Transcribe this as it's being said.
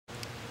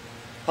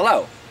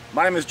Hello,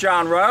 my name is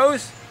John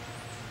Rose,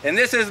 and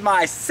this is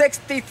my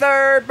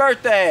 63rd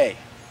birthday.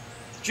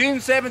 June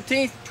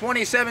 17th,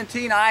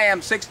 2017, I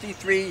am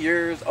 63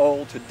 years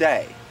old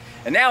today.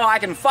 And now I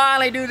can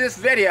finally do this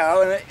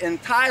video and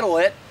entitle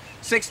it,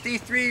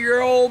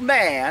 63-Year-Old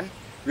Man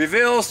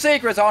Reveals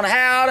Secrets on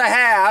How to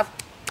Have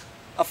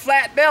a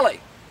Flat Belly.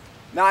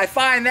 Now I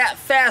find that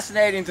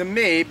fascinating to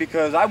me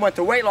because I went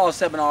to weight loss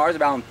seminars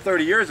about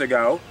 30 years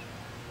ago,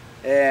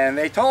 and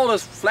they told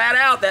us flat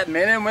out that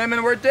men and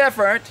women were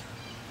different.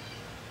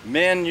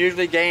 Men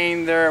usually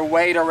gain their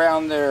weight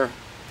around their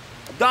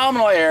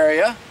abdominal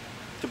area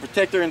to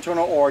protect their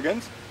internal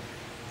organs.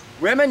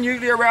 Women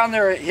usually around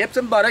their hips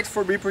and buttocks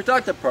for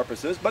reproductive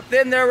purposes. But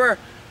then there were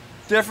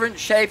different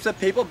shapes of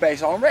people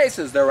based on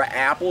races. There were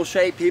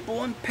apple-shaped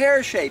people and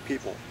pear-shaped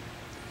people.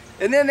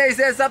 And then they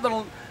said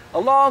something a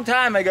long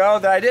time ago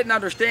that I didn't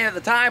understand at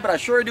the time, but I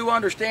sure do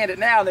understand it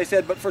now. They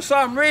said, but for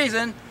some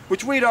reason,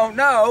 which we don't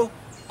know,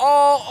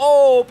 all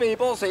old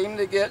people seem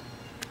to get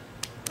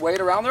weight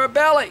around their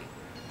belly.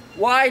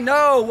 Well, I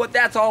know what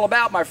that's all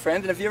about, my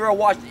friends, and if you ever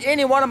watched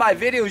any one of my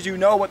videos, you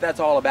know what that's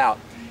all about.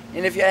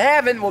 And if you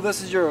haven't, well,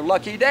 this is your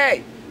lucky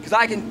day, because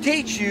I can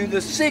teach you the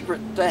secret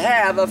to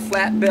have a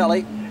flat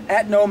belly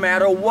at no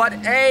matter what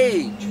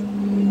age.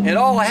 It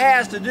all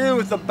has to do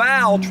with the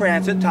bowel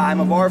transit time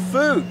of our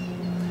food.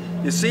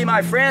 You see,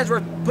 my friends, we're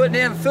putting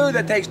in food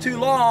that takes too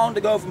long to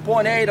go from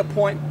point A to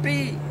point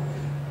B.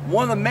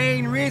 One of the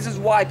main reasons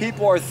why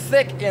people are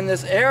thick in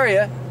this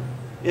area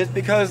is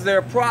because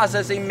they're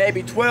processing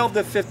maybe 12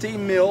 to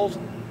 15 meals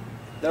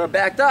that are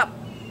backed up.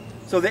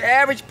 So the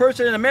average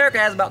person in America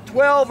has about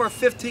 12 or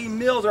 15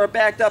 meals that are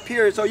backed up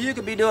here. So you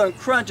could be doing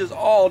crunches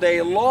all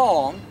day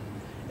long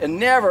and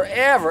never,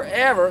 ever,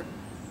 ever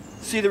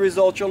see the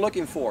results you're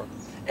looking for.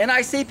 And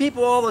I see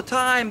people all the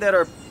time that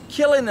are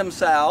killing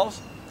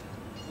themselves,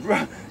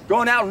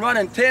 going out and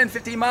running 10,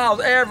 15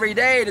 miles every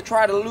day to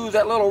try to lose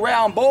that little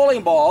round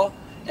bowling ball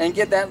and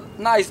get that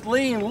nice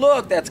lean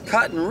look that's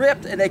cut and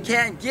ripped, and they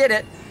can't get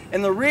it.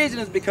 And the reason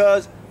is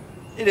because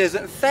it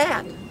isn't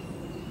fat.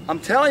 I'm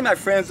telling my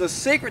friends, the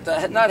secret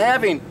to not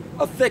having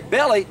a thick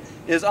belly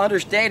is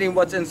understanding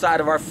what's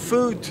inside of our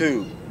food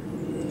tube.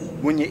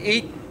 When you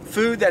eat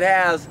food that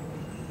has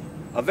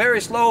a very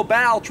slow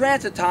bowel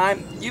transit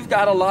time, you've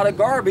got a lot of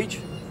garbage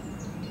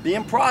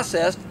being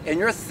processed, and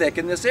you're thick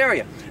in this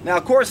area. Now,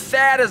 of course,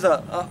 fat is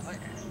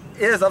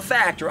a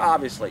factor,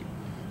 obviously.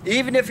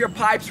 Even if your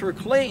pipes were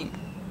clean,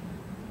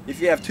 if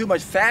you have too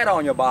much fat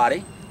on your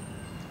body,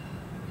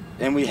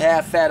 and we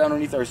have fat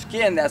underneath our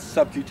skin, that's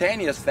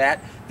subcutaneous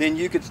fat, then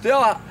you could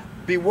still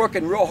be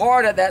working real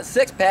hard at that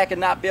six-pack and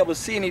not be able to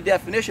see any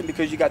definition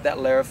because you got that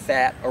layer of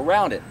fat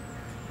around it.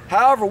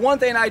 However, one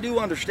thing I do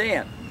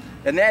understand,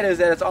 and that is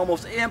that it's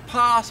almost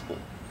impossible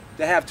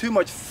to have too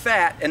much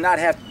fat and not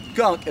have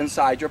gunk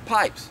inside your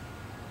pipes.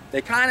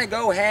 They kind of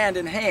go hand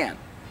in hand.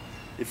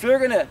 If you're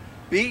going to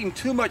be eating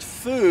too much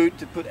food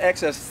to put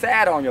excess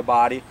fat on your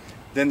body,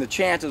 then the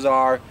chances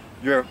are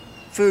your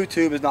food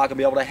tube is not going to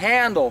be able to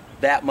handle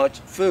that much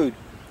food.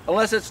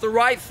 Unless it's the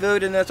right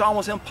food, and it's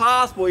almost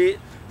impossible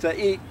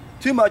to eat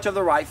too much of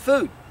the right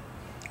food.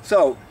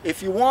 So,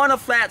 if you want a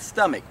flat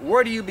stomach,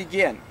 where do you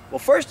begin? Well,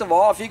 first of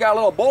all, if you got a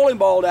little bowling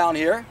ball down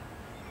here,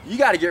 you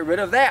got to get rid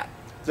of that.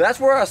 So that's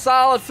where a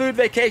solid food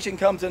vacation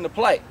comes into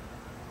play.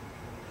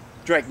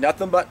 Drink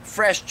nothing but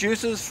fresh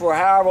juices for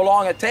however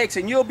long it takes,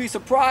 and you'll be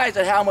surprised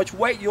at how much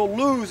weight you'll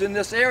lose in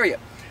this area.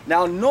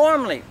 Now,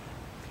 normally,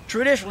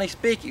 traditionally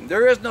speaking,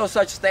 there is no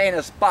such thing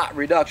as spot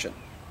reduction.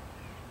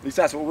 At least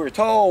that's what we were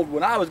told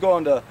when I was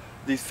going to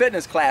these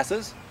fitness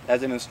classes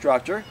as an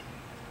instructor.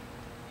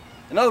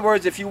 In other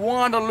words, if you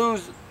want to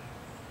lose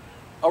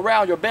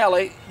around your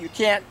belly, you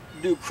can't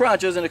do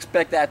crunches and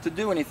expect that to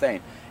do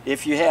anything.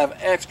 If you have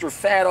extra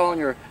fat on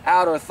your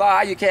outer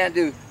thigh, you can't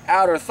do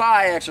outer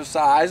thigh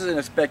exercises and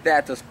expect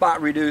that to spot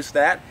reduce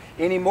that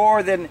any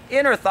more than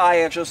inner thigh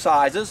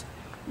exercises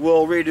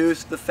will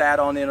reduce the fat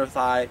on the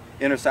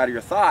inner side of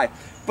your thigh.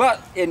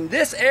 But in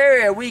this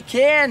area, we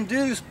can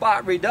do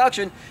spot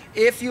reduction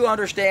if you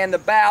understand the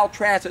bowel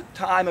transit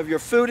time of your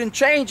food and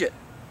change it.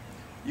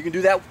 You can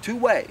do that two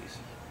ways.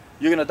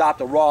 You can adopt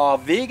a raw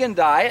vegan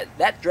diet.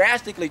 That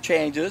drastically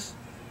changes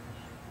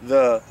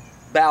the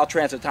bowel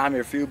transit time of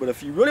your food. But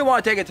if you really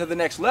want to take it to the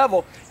next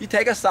level, you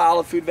take a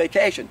solid food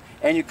vacation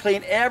and you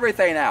clean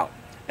everything out.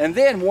 And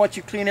then once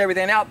you clean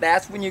everything out,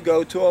 that's when you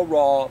go to a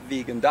raw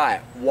vegan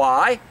diet.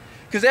 Why?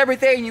 Because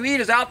everything you eat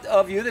is out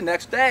of you the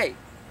next day.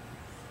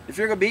 If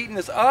you're going to be eating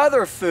this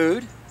other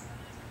food,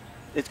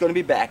 it's going to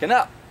be backing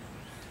up.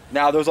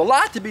 Now, there's a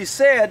lot to be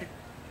said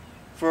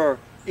for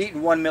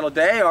eating one meal a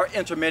day or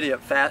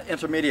intermediate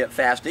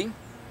fasting,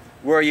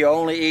 where you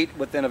only eat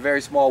within a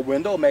very small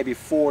window, maybe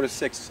 4 to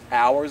 6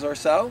 hours or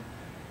so.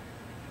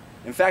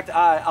 In fact,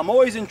 I'm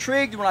always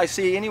intrigued when I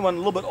see anyone a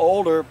little bit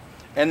older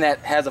and that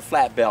has a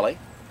flat belly.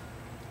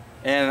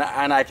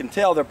 And I can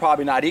tell they're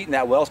probably not eating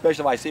that well,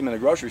 especially if I see them in the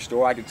grocery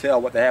store. I can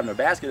tell what they have in their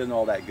basket isn't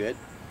all that good.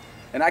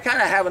 And I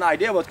kind of have an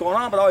idea what's going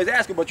on, but I always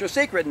ask them, what's your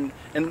secret?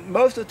 And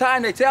most of the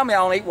time they tell me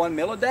I only eat one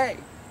meal a day.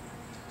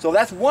 So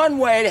that's one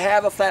way to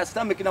have a flat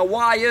stomach. Now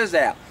why is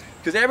that?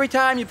 Because every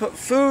time you put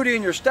food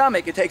in your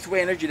stomach, it takes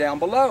away energy down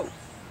below.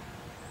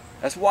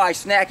 That's why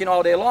snacking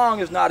all day long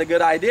is not a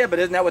good idea, but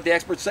isn't that what the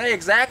experts say?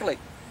 Exactly.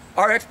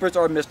 Our experts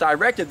are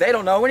misdirected. They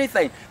don't know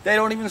anything. They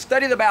don't even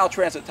study the bowel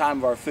transit time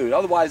of our food.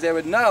 Otherwise, they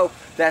would know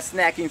that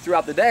snacking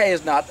throughout the day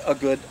is not a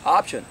good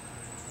option.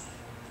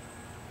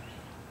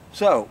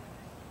 So,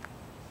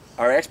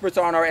 our experts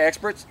aren't our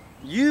experts.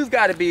 You've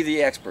got to be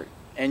the expert.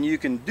 And you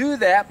can do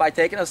that by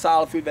taking a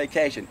solid food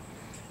vacation.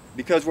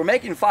 Because we're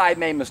making 5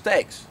 main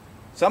mistakes.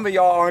 Some of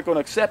y'all aren't going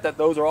to accept that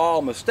those are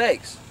all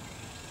mistakes.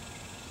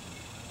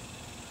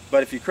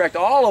 But if you correct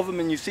all of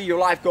them and you see your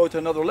life go to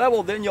another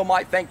level, then you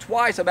might think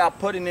twice about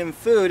putting in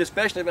food,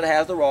 especially if it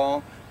has the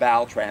wrong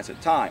bowel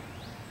transit time.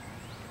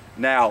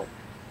 Now,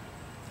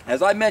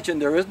 as I mentioned,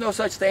 there is no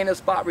such thing as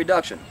spot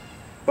reduction.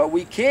 But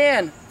we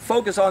can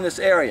focus on this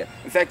area.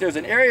 In fact, there's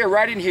an area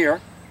right in here,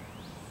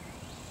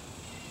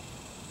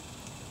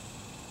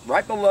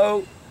 right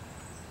below,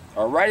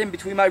 or right in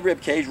between my rib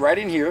cage, right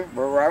in here,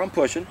 where I'm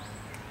pushing.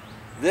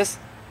 This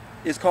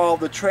is called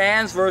the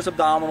transverse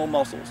abdominal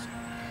muscles.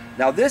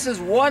 Now this is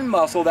one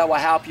muscle that will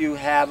help you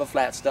have a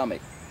flat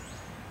stomach.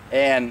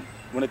 And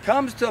when it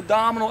comes to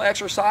abdominal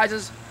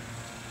exercises,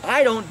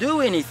 I don't do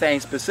anything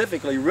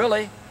specifically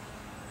really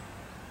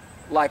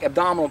like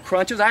abdominal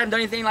crunches. I haven't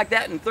done anything like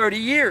that in 30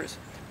 years.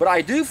 But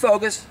I do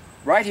focus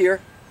right here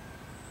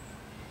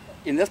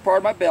in this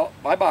part of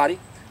my body.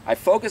 I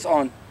focus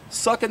on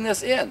sucking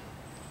this in,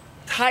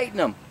 tighten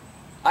them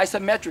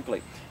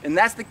isometrically. And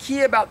that's the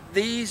key about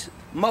these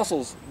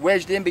muscles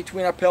wedged in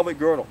between our pelvic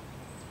girdle.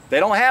 They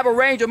don't have a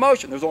range of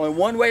motion. There's only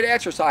one way to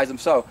exercise them.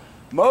 So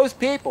most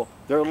people,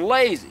 they're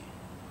lazy.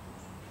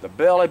 The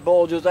belly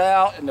bulges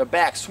out and the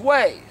back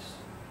sways.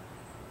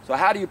 So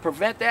how do you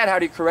prevent that? How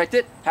do you correct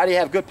it? How do you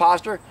have good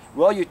posture?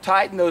 Well, you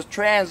tighten those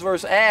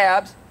transverse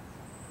abs.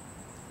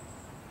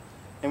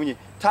 And when you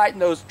tighten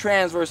those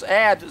transverse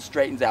abs, it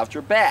straightens out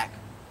your back.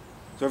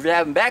 So if you're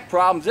having back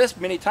problems, this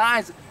many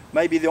times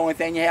may be the only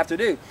thing you have to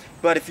do.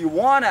 But if you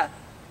want to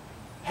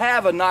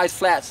have a nice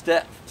flat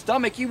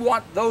stomach, you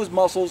want those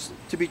muscles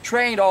to be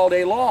trained all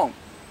day long.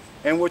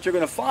 And what you're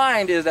going to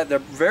find is that they're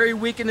very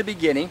weak in the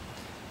beginning.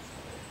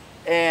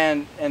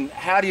 And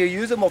how do you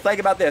use them? Well, think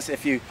about this.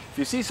 If you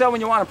see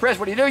someone you want to impress,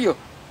 what do? You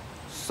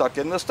suck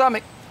in the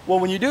stomach. Well,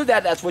 when you do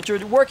that, that's what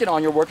you're working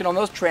on. You're working on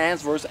those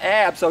transverse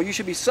abs. So you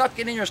should be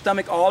sucking in your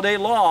stomach all day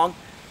long.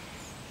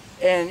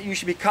 And you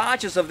should be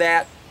conscious of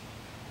that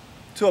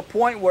to a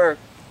point where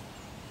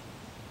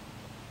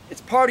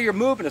it's part of your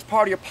movement, it's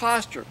part of your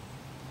posture.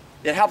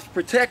 It helps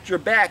protect your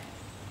back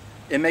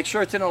and make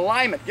sure it's in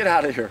alignment. Get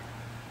out of here.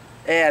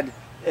 And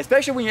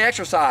especially when you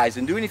exercise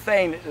and do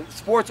anything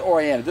sports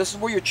oriented, this is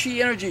where your chi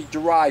energy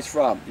derives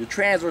from, your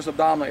transverse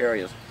abdominal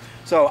areas.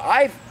 So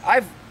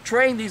I've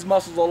trained these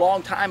muscles a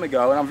long time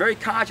ago, and I'm very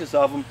conscious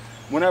of them.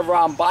 Whenever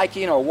I'm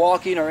biking or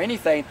walking or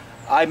anything,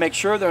 I make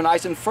sure they're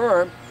nice and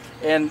firm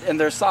and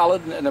they're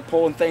solid and they're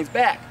pulling things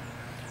back.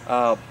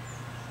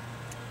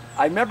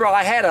 I remember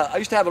I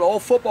used to have an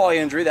old football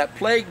injury that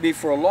plagued me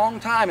for a long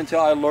time until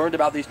I learned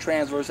about these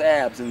transverse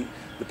abs. And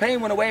the pain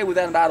went away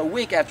within about a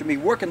week after me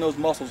working those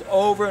muscles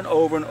over and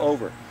over and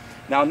over.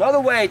 Now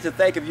another way to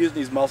think of using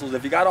these muscles,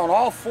 if you got on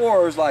all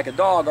fours like a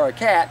dog or a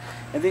cat,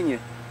 and then you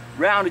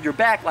rounded your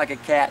back like a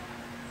cat,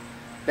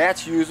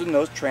 that's using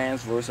those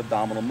transverse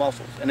abdominal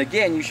muscles. And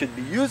again, you should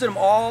be using them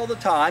all the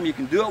time. You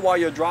can do it while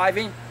you're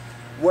driving.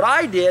 What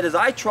I did is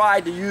I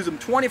tried to use them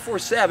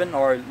 24/7,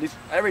 or at least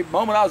every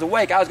moment I was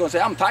awake, I was going to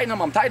say, I'm tightening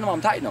them, I'm tightening them,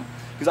 I'm tightening them.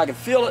 Because I could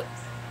feel it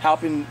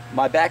helping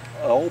my back,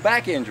 old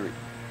back injury.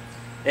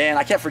 And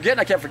I kept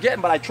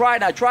forgetting, but I tried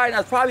and I tried, and I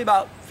was probably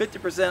about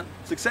 50%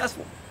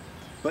 successful.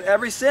 But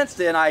ever since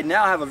then, I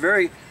now have a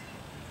very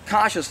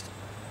conscious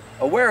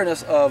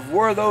awareness of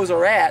where those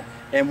are at.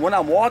 And when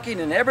I'm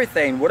walking and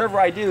everything, whatever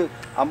I do,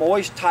 I'm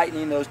always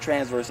tightening those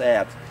transverse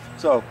abs.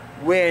 So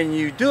when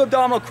you do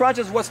abdominal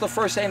crunches, what's the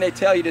first thing they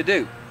tell you to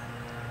do?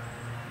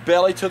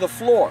 Belly to the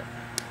floor.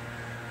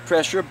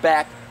 Press your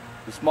back,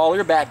 the smaller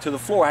your back, to the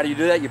floor. How do you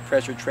do that? You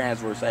press your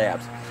transverse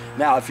abs.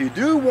 Now, if you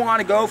do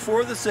want to go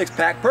for the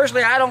six-pack,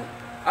 personally,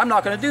 I'm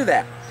not going to do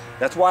that.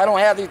 That's why I don't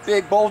have these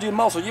big bulging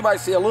muscles. You might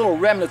see a little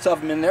remnants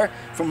of them in there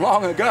from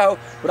long ago,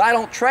 but I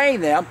don't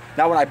train them.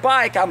 Now, when I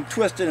bike, I'm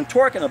twisting and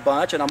torquing a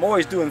bunch, and I'm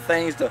always doing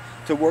things to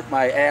work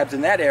my abs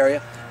in that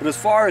area. But as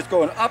far as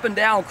going up and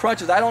down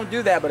crunches, I don't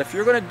do that. But if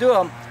you're going to do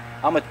them,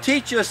 I'm going to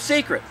teach you a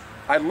secret.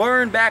 I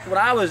learned back when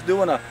I was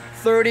doing a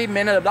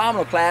 30-minute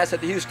abdominal class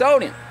at the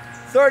Houstonian.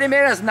 30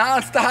 minutes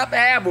non-stop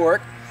ab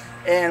work.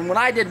 And when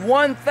I did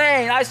one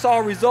thing, I saw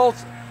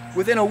results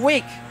within a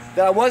week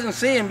that I wasn't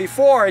seeing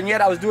before, and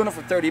yet I was doing it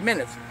for 30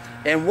 minutes.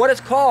 And what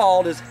it's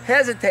called is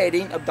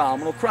hesitating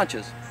abdominal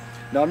crunches.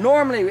 Now,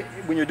 normally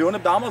when you're doing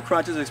abdominal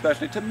crunches,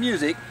 especially to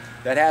music,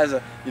 that has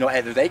a,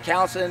 there's 8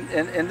 counts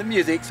in the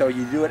music, so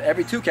you do it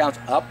every 2 counts,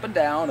 up and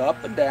down,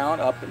 up and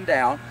down, up and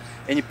down,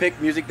 and you pick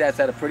music that's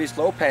at a pretty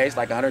slow pace,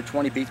 like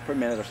 120 beats per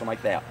minute or something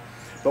like that.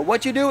 But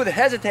what you do with the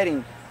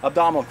hesitating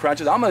abdominal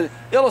crunches, I'm going to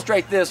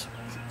illustrate this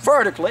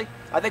vertically.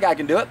 I think I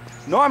can do it.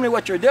 Normally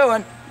what you're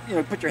doing,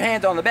 put your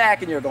hands on the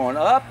back and you're going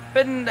up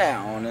and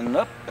down and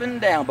up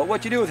and down. But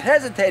what you do with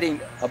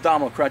hesitating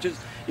abdominal crunches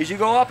is you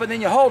go up and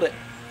then you hold it.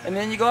 And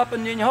then you go up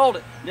and then you hold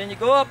it. And then you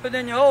go up and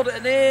then you hold it.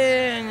 And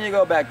then you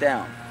go back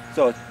down.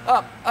 So it's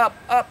up, up,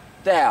 up,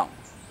 down.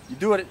 You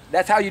do it,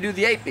 that's how you do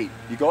the 8-beat.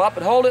 You go up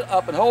and hold it,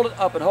 up and hold it,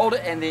 up and hold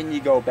it, and then you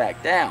go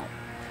back down.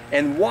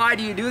 And why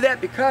do you do that?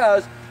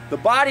 Because the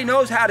body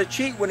knows how to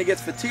cheat when it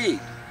gets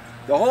fatigued.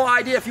 The whole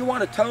idea, if you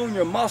want to tone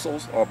your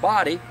muscles or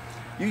body,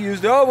 you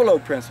use the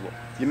overload principle.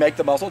 You make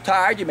the muscle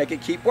tired, you make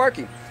it keep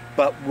working.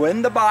 But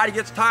when the body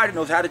gets tired, it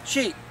knows how to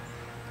cheat.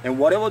 And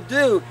what it will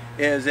do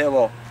is it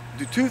will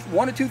do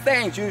one of two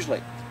things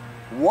usually.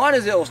 One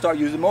is it will start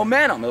using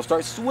momentum. It'll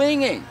start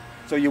swinging.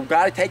 So you've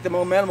got to take the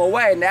momentum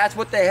away, and that's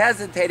what the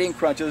hesitating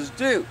crunches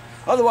do.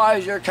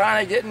 Otherwise, you're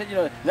kind of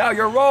getting, now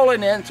you're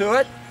rolling into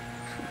it,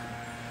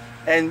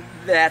 and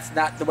that's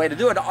not the way to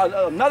do it.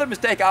 Another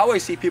mistake I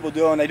always see people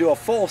do when they do a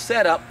full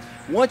setup,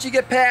 once you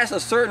get past a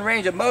certain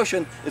range of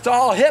motion, it's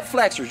all hip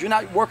flexors. You're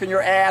not working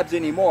your abs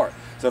anymore.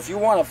 So if you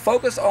want to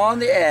focus on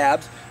the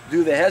abs,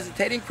 do the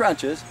hesitating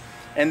crunches,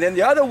 and then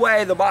the other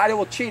way the body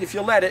will cheat, if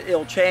you let it,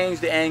 it'll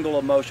change the angle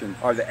of motion,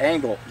 or the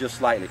angle just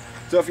slightly.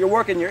 So if you're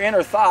working your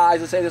inner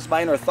thighs, let's say this is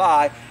my inner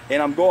thigh,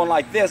 and I'm going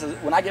like this,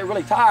 when I get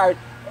really tired,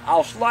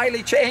 I'll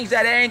slightly change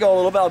that angle a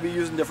little bit. I'll be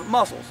using different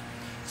muscles.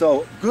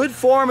 So good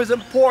form is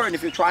important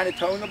if you're trying to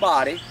tone the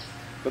body,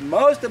 but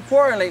most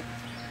importantly,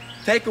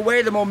 take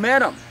away the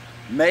momentum.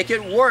 Make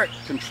it work.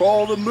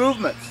 Control the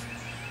movements.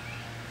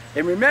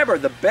 And remember,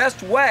 the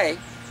best way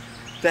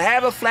to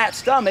have a flat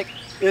stomach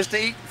is to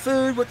eat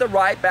food with the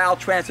right bowel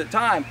transit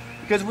time.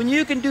 Because when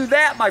you can do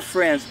that, my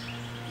friends,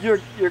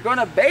 you're going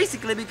to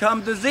basically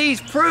become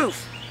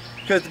disease-proof.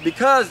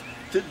 Because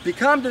to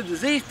become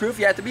disease-proof,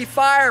 you have to be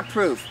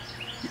fire-proof.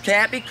 You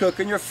can't be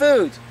cooking your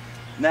foods.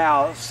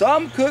 Now,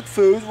 some cooked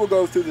foods will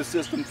go through the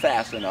system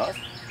fast enough.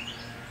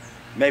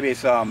 Maybe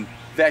some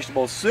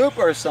vegetable soup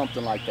or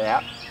something like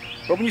that.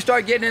 But when you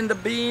start getting into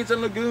beans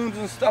and legumes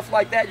and stuff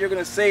like that, you're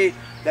going to see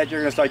that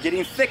you're going to start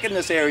getting thick in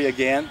this area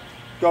again.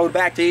 Go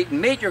back to eating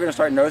meat, you're going to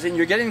start noticing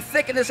you're getting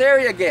thick in this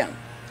area again.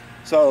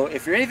 So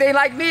if you're anything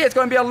like me, it's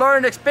going to be a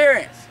learning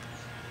experience.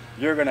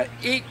 You're going to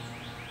eat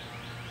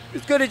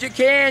as good as you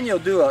can. You'll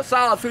do a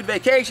solid food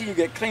vacation. You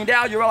get cleaned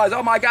out. You realize,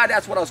 oh my God,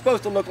 that's what I was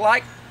supposed to look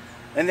like.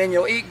 And then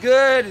you'll eat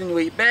good and you'll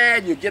eat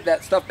bad. You get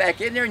that stuff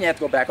back in there and you have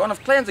to go back on a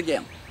cleanse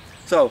again.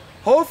 So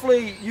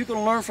hopefully you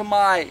can learn from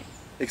my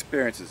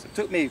experiences. It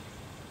took me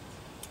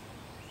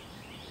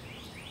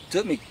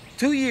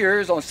 2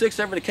 years on 6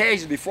 different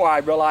occasions before I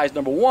realized,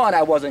 number one,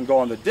 I wasn't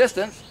going the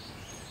distance.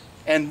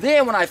 And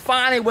then when I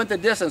finally went the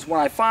distance, when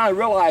I finally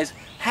realized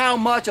how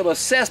much of a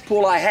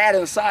cesspool I had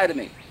inside of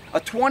me, a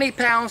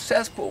 20-pound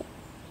cesspool.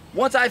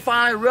 Once I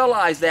finally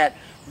realized that,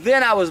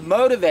 then I was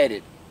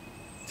motivated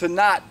to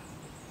not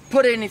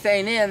put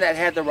anything in that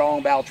had the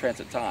wrong bowel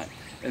transit time.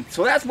 And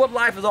so that's what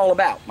life is all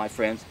about, my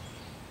friends.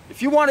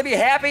 If you want to be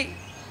happy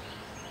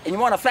and you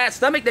want a fat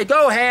stomach, they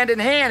go hand in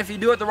hand if you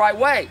do it the right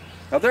way.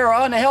 Now there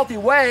are unhealthy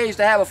ways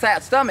to have a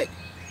fat stomach.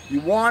 You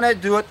want to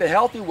do it the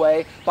healthy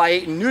way by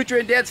eating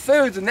nutrient-dense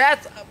foods. And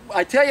that's,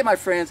 I tell you, my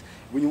friends,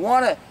 when you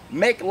want to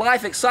make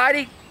life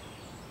exciting,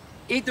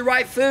 eat the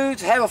right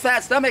foods, have a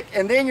fat stomach,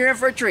 and then you're in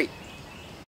for a treat.